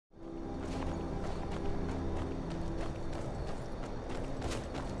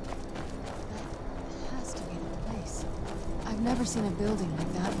never seen a building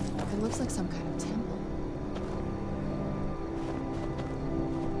like that. It looks like some kind of temple.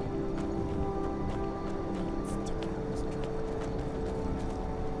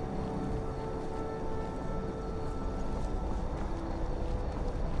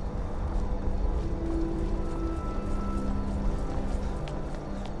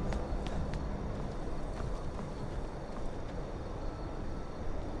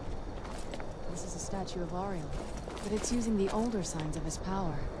 This is a statue of Ariel, but it's using the older signs of his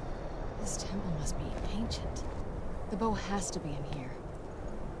power. This temple must be ancient. The bow has to be in here.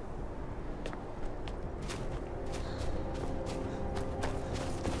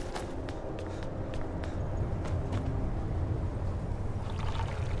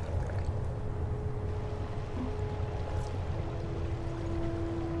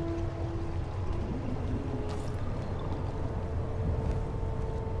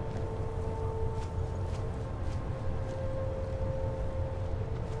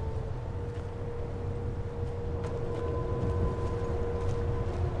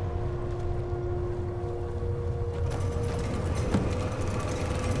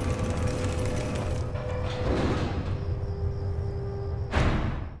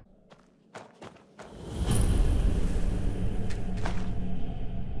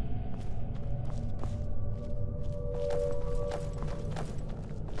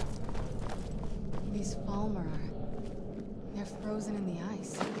 These Falmer they're frozen in the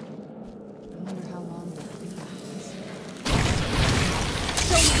ice. I wonder how long they'll be like this.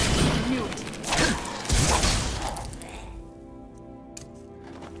 Show me! Knew it!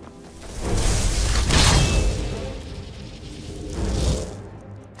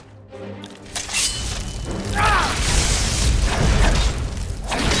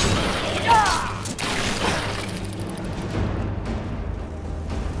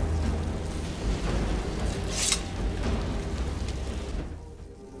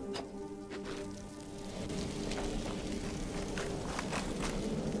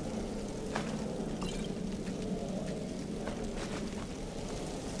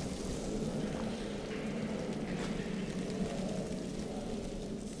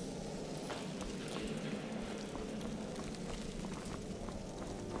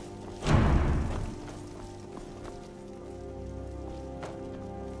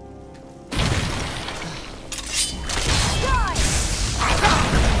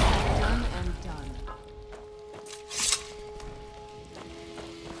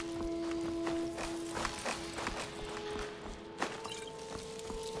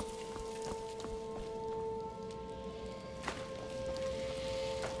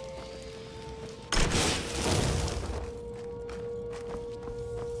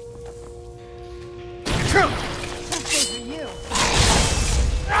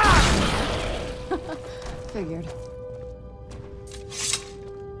 Figured.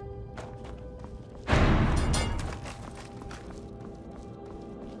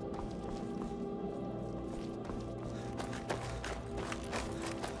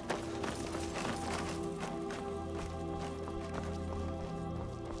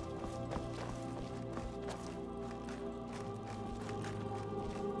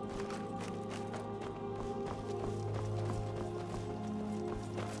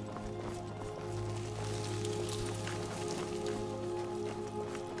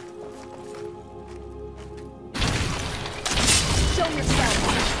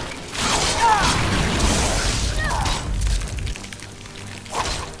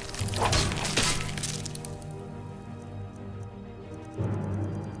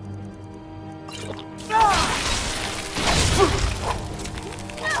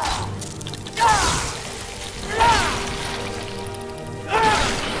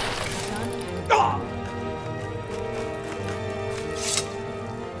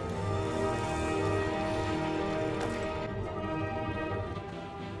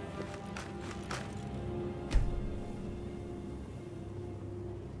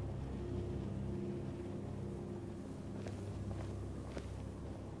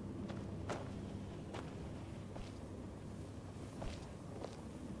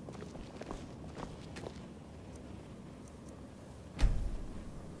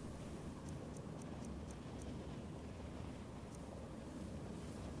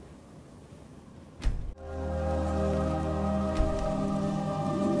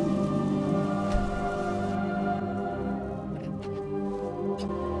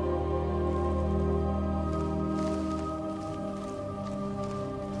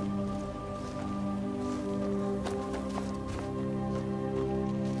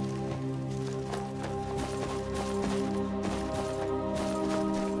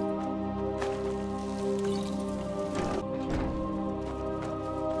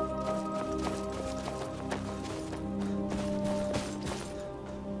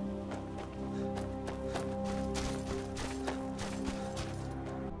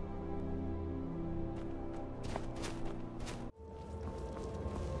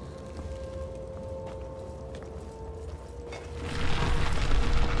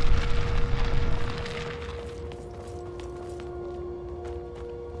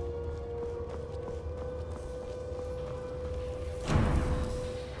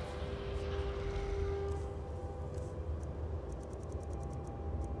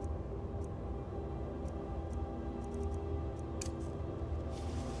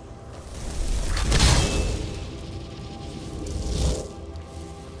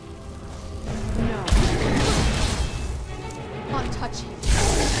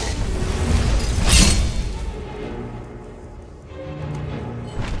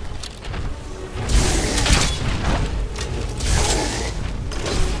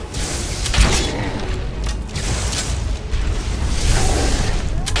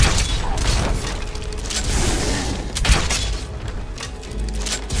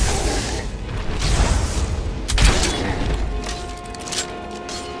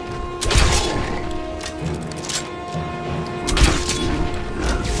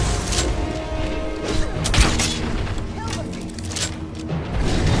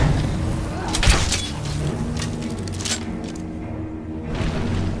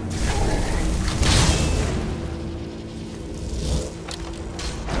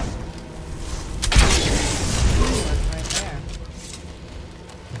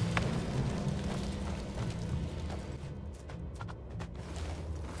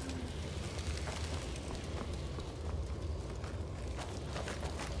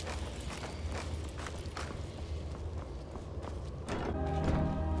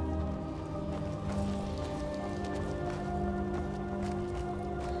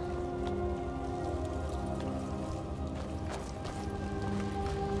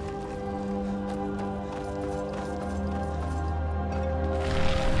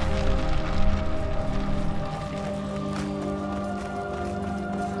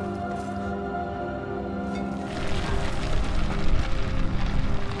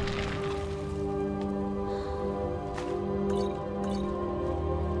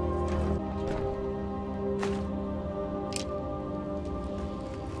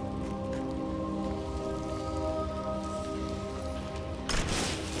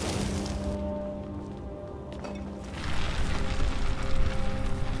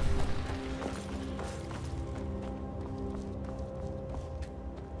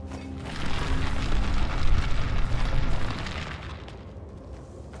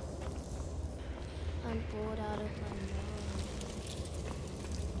 I'm bored out of my mind.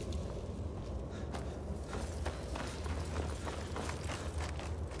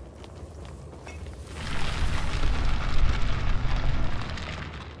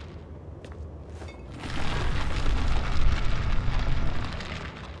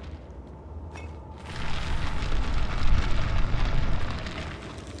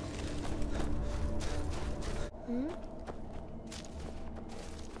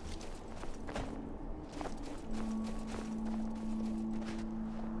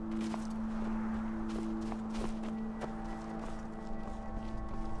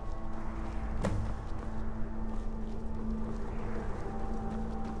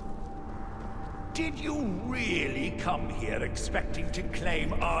 Did you really come here expecting to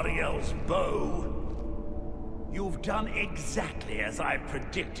claim Ariel's bow? You've done exactly as I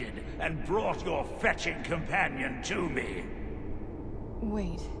predicted, and brought your fetching companion to me.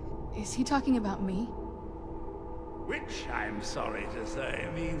 Wait, is he talking about me? Which, I'm sorry to say,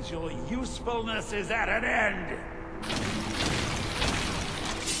 means your usefulness is at an end.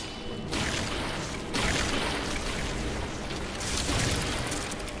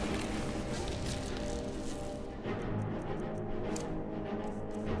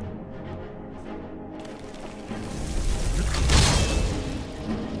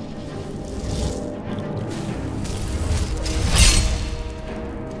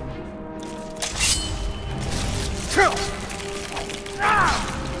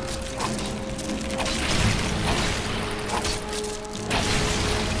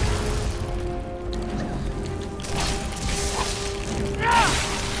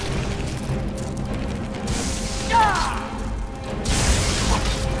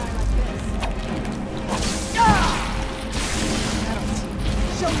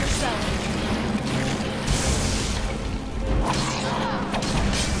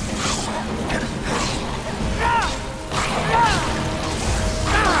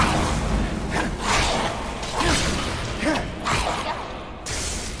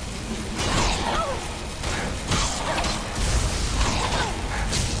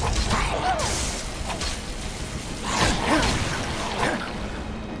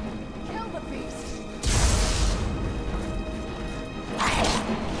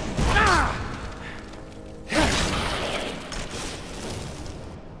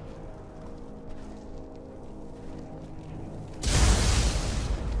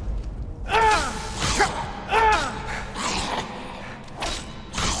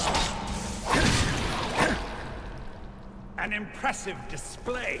 An impressive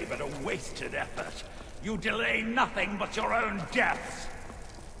display, but a wasted effort. You delay nothing but your own deaths.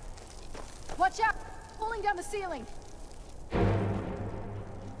 Watch out! Pulling down the ceiling!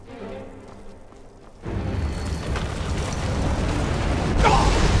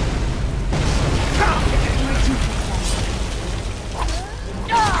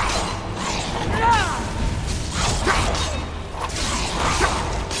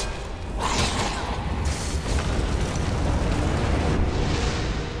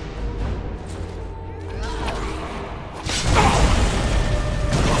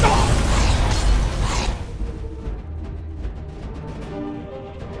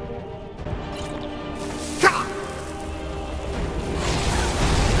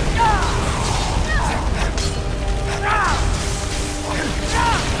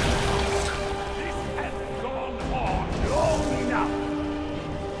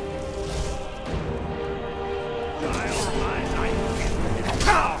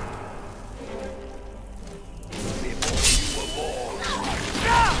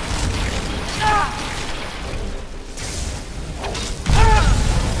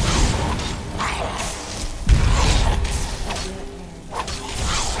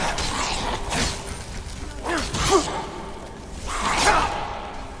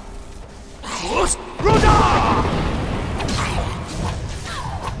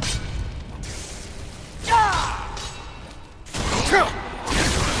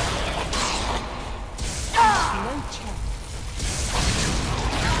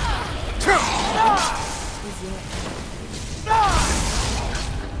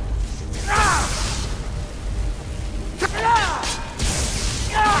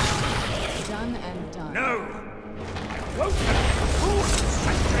 Done and done. No! I won't have fools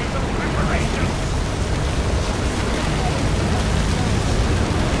centuries of preparation!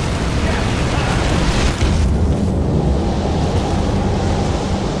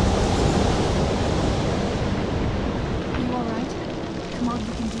 You alright? Come on,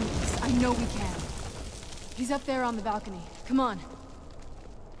 we can do this. I know we can. He's up there on the balcony. Come on.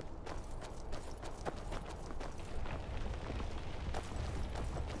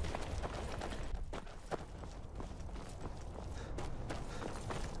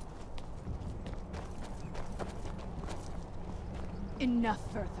 Enough,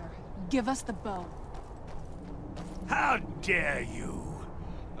 Werther. Give us the bow. How dare you?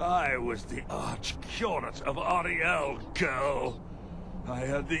 I was the arch-curate of Ariel, girl. I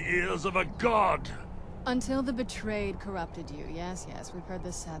had the ears of a god. Until the betrayed corrupted you. Yes, we've heard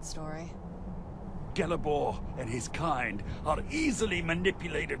this sad story. Gelibor and his kind are easily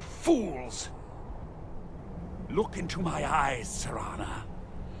manipulated fools. Look into my eyes, Serana.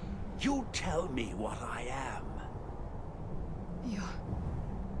 You tell me what I am.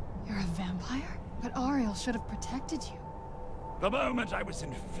 You're a vampire? But Ariel should have protected you. The moment I was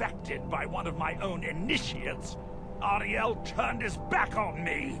infected by one of my own initiates, Ariel turned his back on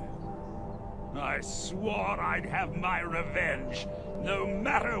me. I swore I'd have my revenge, no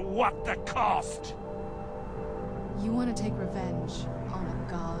matter what the cost. You want to take revenge on a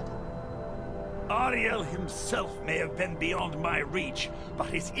god? Ariel himself may have been beyond my reach, but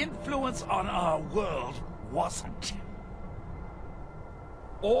his influence on our world wasn't.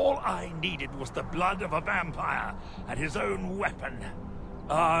 All I needed was the blood of a vampire and his own weapon,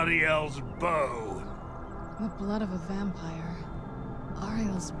 Ariel's bow. The blood of a vampire.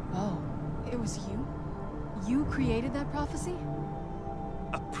 Ariel's bow. It was you? You created that prophecy?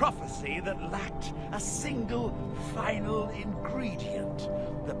 A prophecy that lacked a single final ingredient.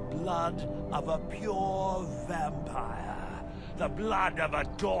 The blood of a pure vampire. The blood of a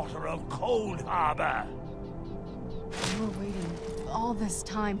daughter of Cold Harbor. You were waiting all this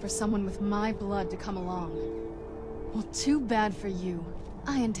time for someone with my blood to come along. Well, too bad for you.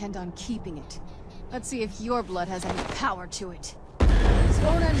 I intend on keeping it. Let's see if your blood has any power to it. It's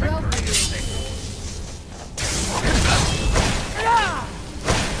going on well for you.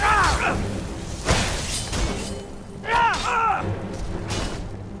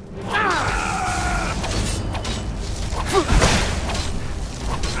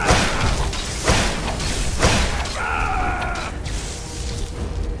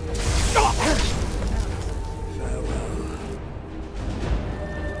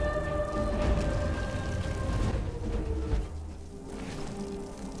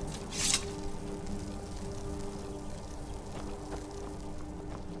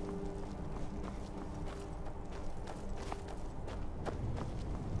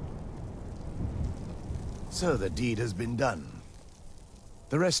 So the deed has been done.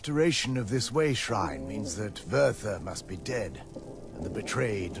 The restoration of this way shrine means that Werther must be dead, and the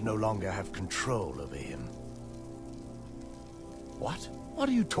betrayed no longer have control over him. What? What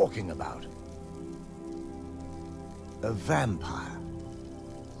are you talking about? A vampire.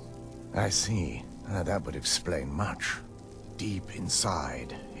 I see. That would explain much. Deep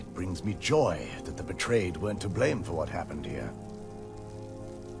inside, it brings me joy that the betrayed weren't to blame for what happened here.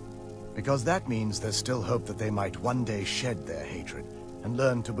 Because that means there's still hope that they might one day shed their hatred and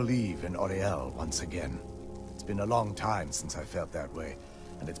learn to believe in Ariel once again. It's been a long time since I felt that way,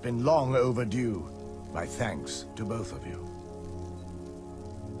 and it's been long overdue. My thanks to both of you.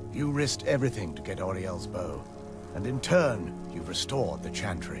 You risked everything to get Ariel's bow, and in turn, you've restored the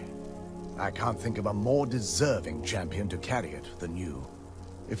Chantry. I can't think of a more deserving champion to carry it than you.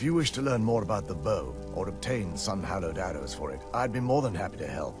 If you wish to learn more about the bow, or obtain sun-hallowed arrows for it, I'd be more than happy to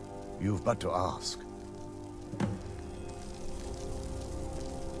help. You've but to ask.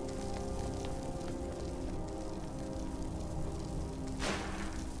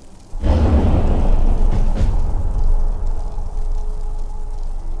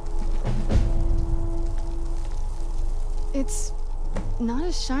 It's not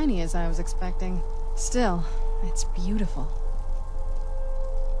as shiny as I was expecting. Still, it's beautiful.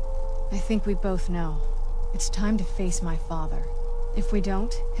 I think we both know. It's time to face my father. If we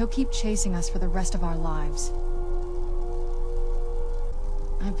don't, he'll keep chasing us for the rest of our lives.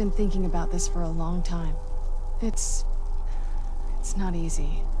 I've been thinking about this for a long time. It's not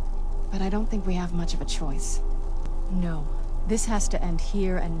easy, but I don't think we have much of a choice. No, this has to end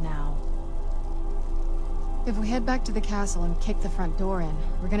here and now. If we head back to the castle and kick the front door in,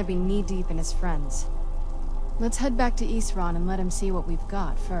 we're gonna be knee-deep in his friends. Let's head back to Isran and let him see what we've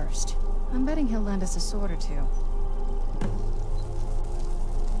got first. I'm betting he'll lend us a sword or two.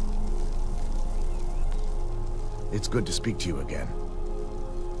 It's good to speak to you again.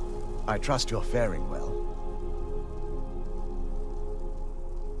 I trust you're faring well.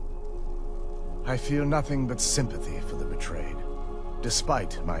 I feel nothing but sympathy for the betrayed,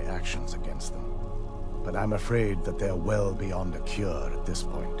 despite my actions against them. But I'm afraid that they're well beyond a cure at this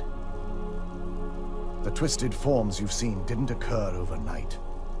point. The twisted forms you've seen didn't occur overnight.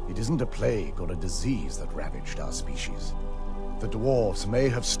 It isn't a plague or a disease that ravaged our species. The dwarves may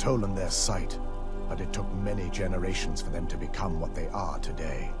have stolen their sight, but it took many generations for them to become what they are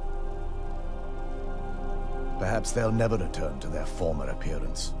today. Perhaps they'll never return to their former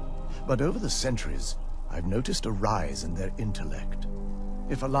appearance. But over the centuries, I've noticed a rise in their intellect.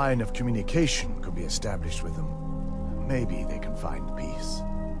 If a line of communication could be established with them, maybe they can find peace.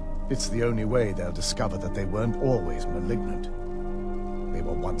 It's the only way they'll discover that they weren't always malignant. They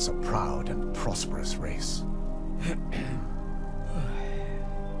were once a proud and prosperous race.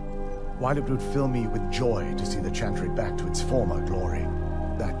 While it would fill me with joy to see the Chantry back to its former glory,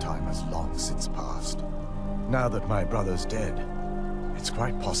 that time has long since passed. Now that my brother's dead, it's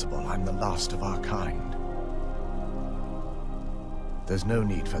quite possible I'm the last of our kind. There's no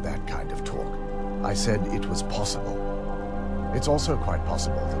need for that kind of talk. I said it was possible. It's also quite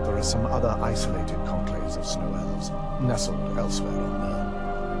possible that there are some other isolated conclaves of snow elves nestled elsewhere on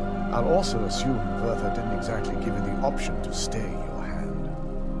Earth. I'll also assume Vertha didn't exactly give you the option to stay your hand.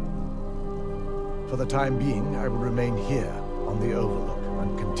 For the time being, I will remain here on the Overlook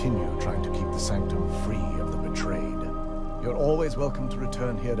and continue trying to keep the Sanctum free of the betrayed. You're always welcome to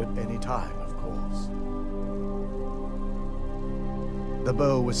return here at any time, of course. The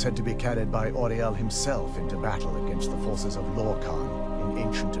bow was said to be carried by Auriel himself into battle against the forces of Lorkhan in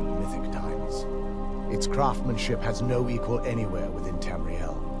ancient and mythic times. Its craftsmanship has no equal anywhere within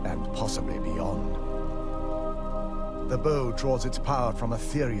Tamriel, and possibly beyond. The bow draws its power from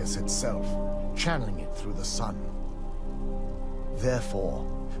Aetherius itself, channeling it through the sun. Therefore,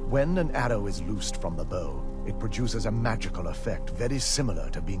 when an arrow is loosed from the bow, it produces a magical effect very similar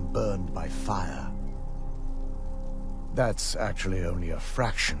to being burned by fire. That's actually only a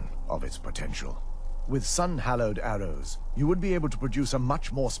fraction of its potential. With sun-hallowed arrows, you would be able to produce a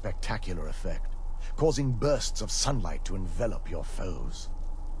much more spectacular effect, causing bursts of sunlight to envelop your foes.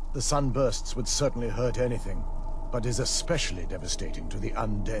 The sunbursts would certainly hurt anything, but is especially devastating to the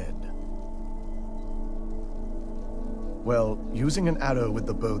undead. Well, using an arrow with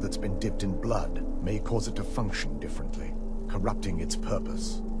the bow that's been dipped in blood may cause it to function differently, corrupting its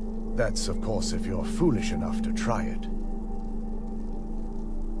purpose. That's, of course, if you're foolish enough to try it.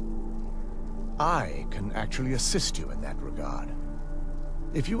 I can actually assist you in that regard.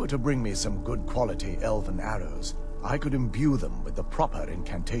 If you were to bring me some good quality elven arrows, I could imbue them with the proper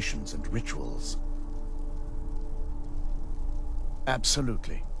incantations and rituals.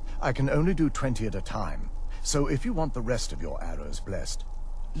 Absolutely. I can only do 20 at a time, so if you want the rest of your arrows blessed,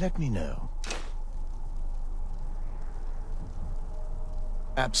 let me know.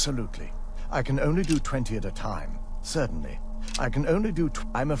 Absolutely. I can only do 20 at a time, certainly. I can only do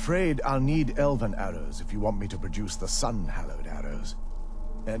I'm afraid I'll need elven arrows if you want me to produce the sun-hallowed arrows.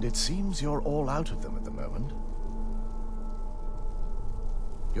 And it seems you're all out of them at the moment.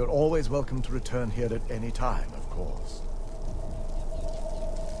 You're always welcome to return here at any time, of course.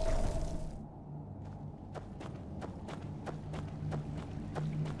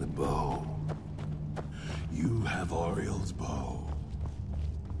 The bow. You have Auriel's bow.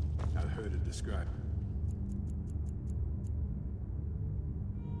 I've heard it described.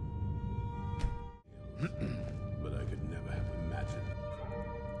 But I could never have imagined.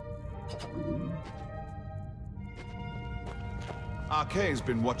 Arkay's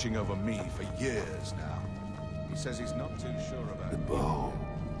been watching over me for years now. He says he's not too sure about The bow.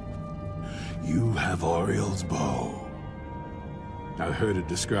 You have Auriel's bow. I've heard it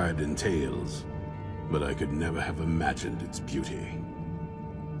described in tales, but I could never have imagined its beauty.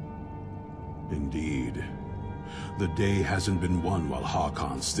 Indeed, the day hasn't been won while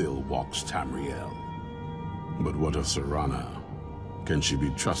Harkon still walks Tamriel. But what of Serana? Can she be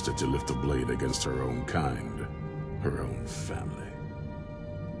trusted to lift a blade against her own kind, her own family?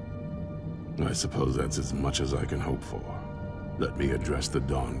 I suppose that's as much as I can hope for. Let me address the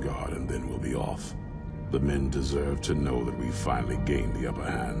Dawn Guard and then we'll be off. The men deserve to know that we finally gained the upper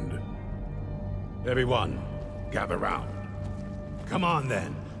hand. Everyone, gather round. Come on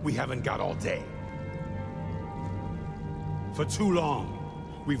then, we haven't got all day. For too long,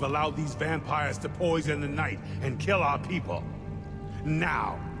 we've allowed these vampires to poison the night and kill our people.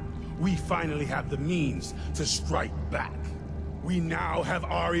 Now, we finally have the means to strike back. We now have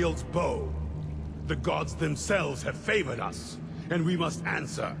Auriel's bow. The gods themselves have favored us, and we must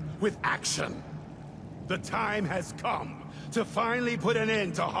answer with action. The time has come to finally put an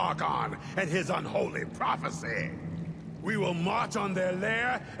end to Harkon and his unholy prophecy. We will march on their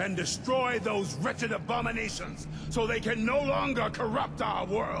lair and destroy those wretched abominations so they can no longer corrupt our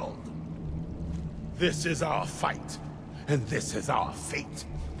world. This is our fight, and this is our fate.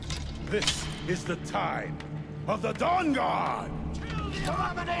 This is the time of the Dawn Guard! Kill the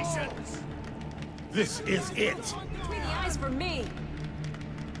abominations! This is it! Between the eyes for me!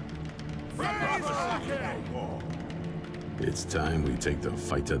 It's time we take the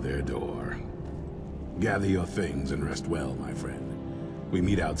fight to their door. Gather your things and rest well, my friend. We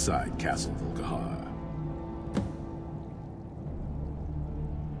meet outside Castle Volkihar.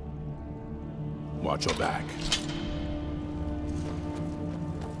 Watch your back.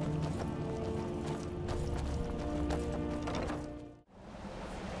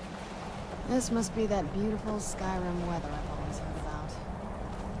 This must be that beautiful Skyrim weather I've always heard about.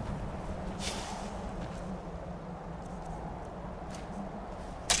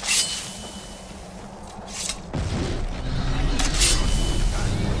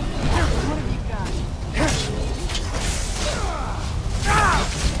 What have you got?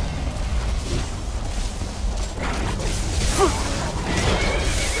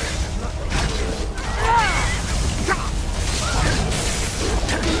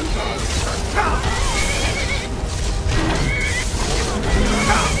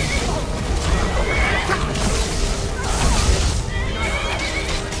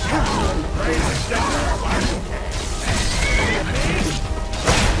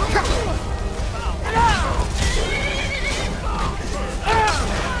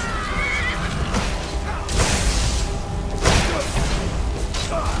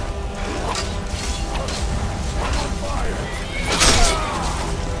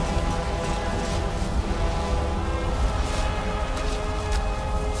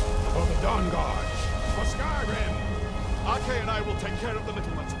 For the Dawn Guard. For Skyrim. Arke and I will take care of the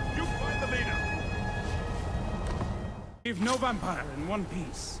little ones. You find the leader. Leave no vampire in one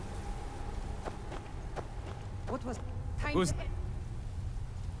piece. What was... Who's...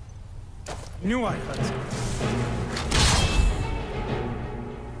 Knew I heard something.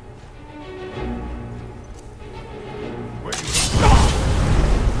 Where you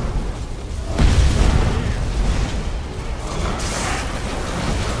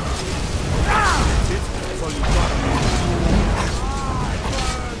That's all you got.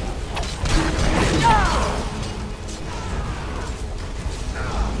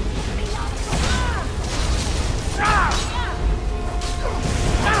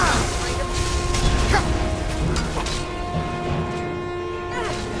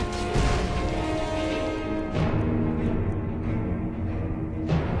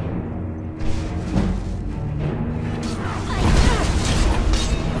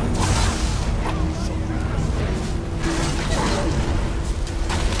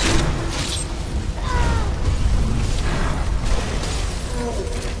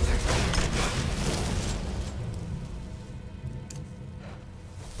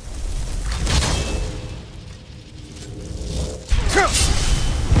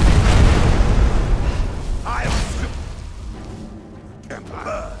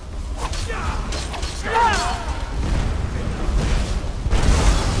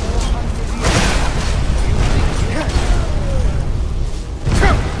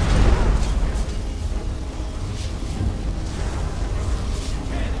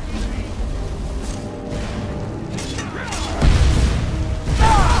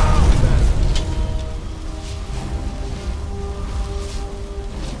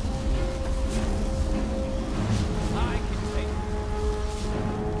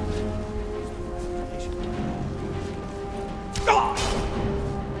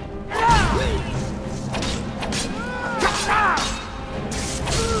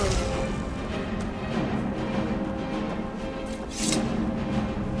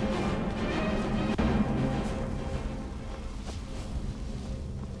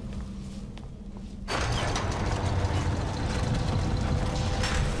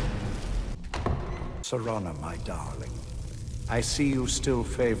 Serana, my darling. I see you still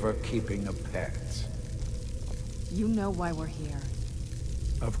favor keeping a pet. You know why we're here.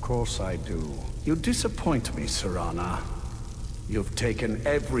 Of course I do. You disappoint me, Serana. You've taken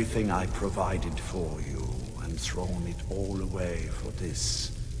everything I provided for you and thrown it all away for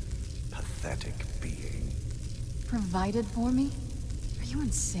this pathetic being. Provided for me? Are you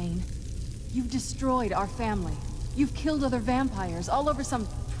insane? You've destroyed our family. You've killed other vampires, all over some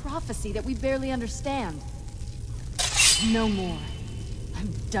prophecy that we barely understand. No more.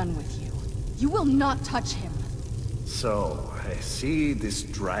 I'm done with you. You will not touch him. So, I see this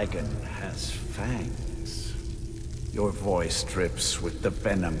dragon has fangs. Your voice drips with the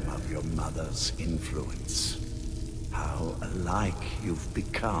venom of your mother's influence. How alike you've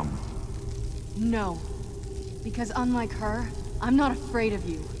become. No. Because unlike her, I'm not afraid of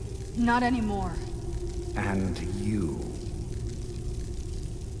you. Not anymore. And you.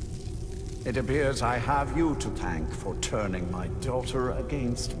 It appears I have you to thank for turning my daughter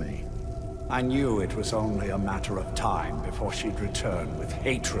against me. I knew it was only a matter of time before she'd return with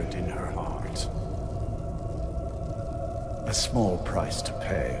hatred in her heart. a small price to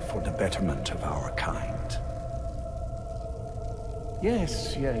pay for the betterment of our kind.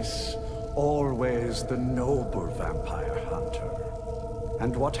 Yes, yes, always the noble vampire hunter.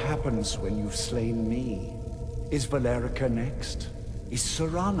 And what happens when you've slain me? Is Valerica next? Is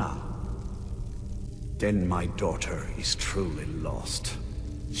Serana? Then my daughter is truly lost.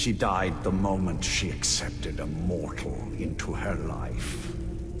 She died the moment she accepted a mortal into her life.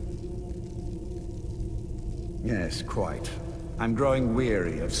 Yes, quite. I'm growing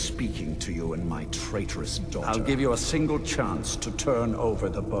weary of speaking to you and my traitorous daughter. I'll give you a single chance to turn over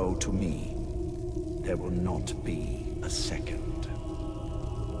the bow to me. There will not be a second.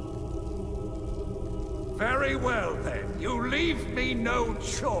 Very well, then. You leave me no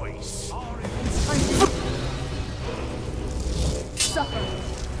choice. Suffer.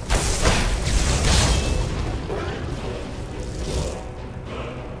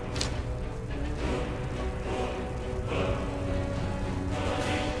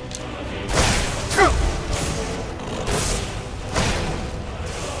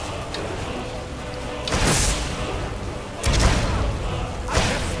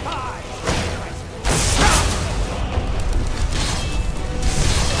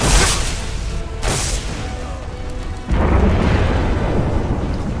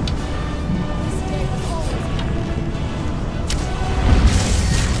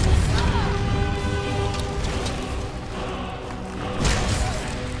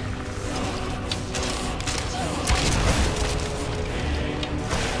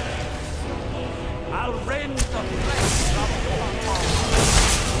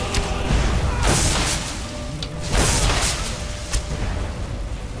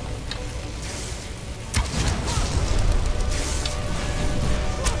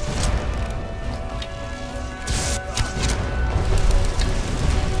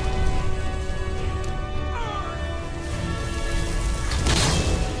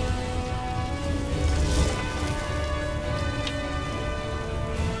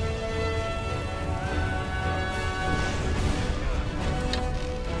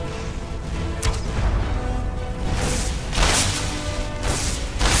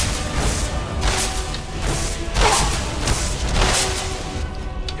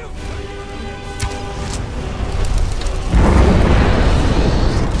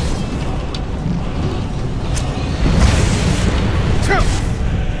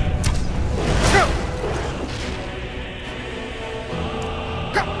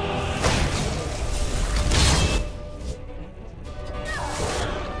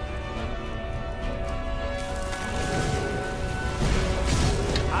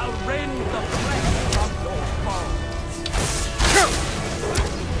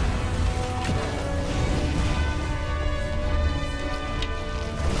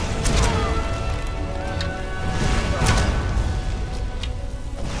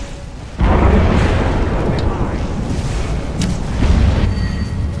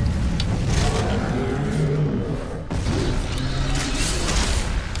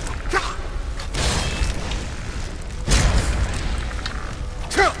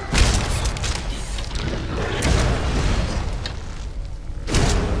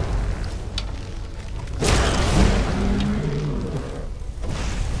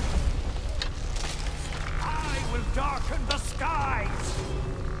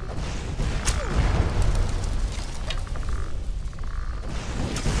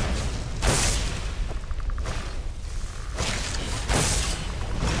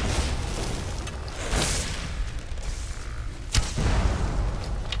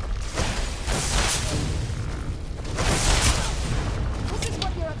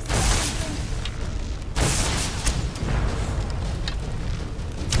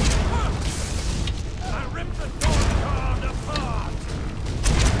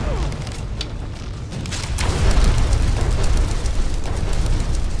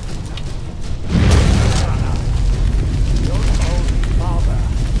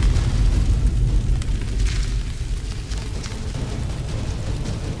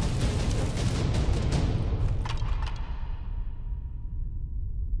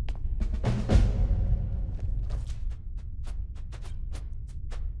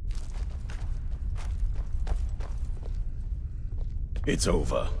 It's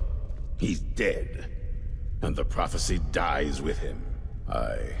over. He's dead. And the prophecy dies with him.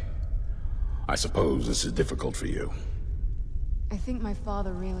 I suppose this is difficult for you. I think my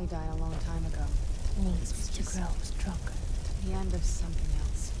father really died a long time ago. Needs was to grow stronger. The end of something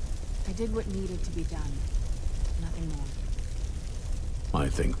else. I did what needed to be done. Nothing more. I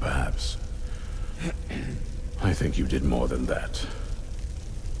think perhaps... I think you did more than that.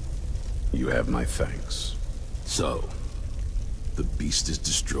 You have my thanks. So, The beast is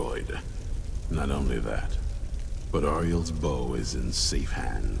destroyed. Not only that, but Ariel's bow is in safe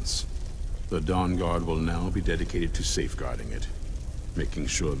hands. The Dawn Guard will now be dedicated to safeguarding it, making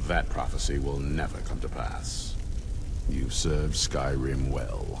sure that prophecy will never come to pass. You served Skyrim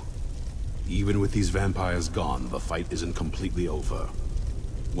well. Even with these vampires gone, the fight isn't completely over.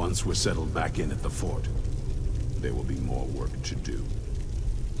 Once we're settled back in at the fort, there will be more work to do.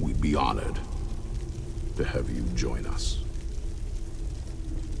 We'd be honored to have you join us.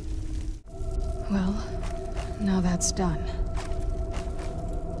 Well, now that's done.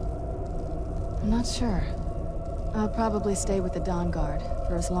 I'm not sure. I'll probably stay with the Dawn Guard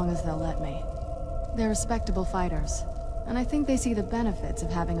for as long as they'll let me. They're respectable fighters, and I think they see the benefits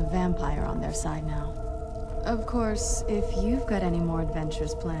of having a vampire on their side now. Of course, if you've got any more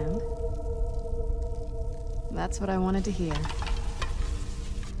adventures planned. That's what I wanted to hear.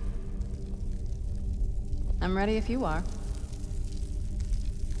 I'm ready if you are.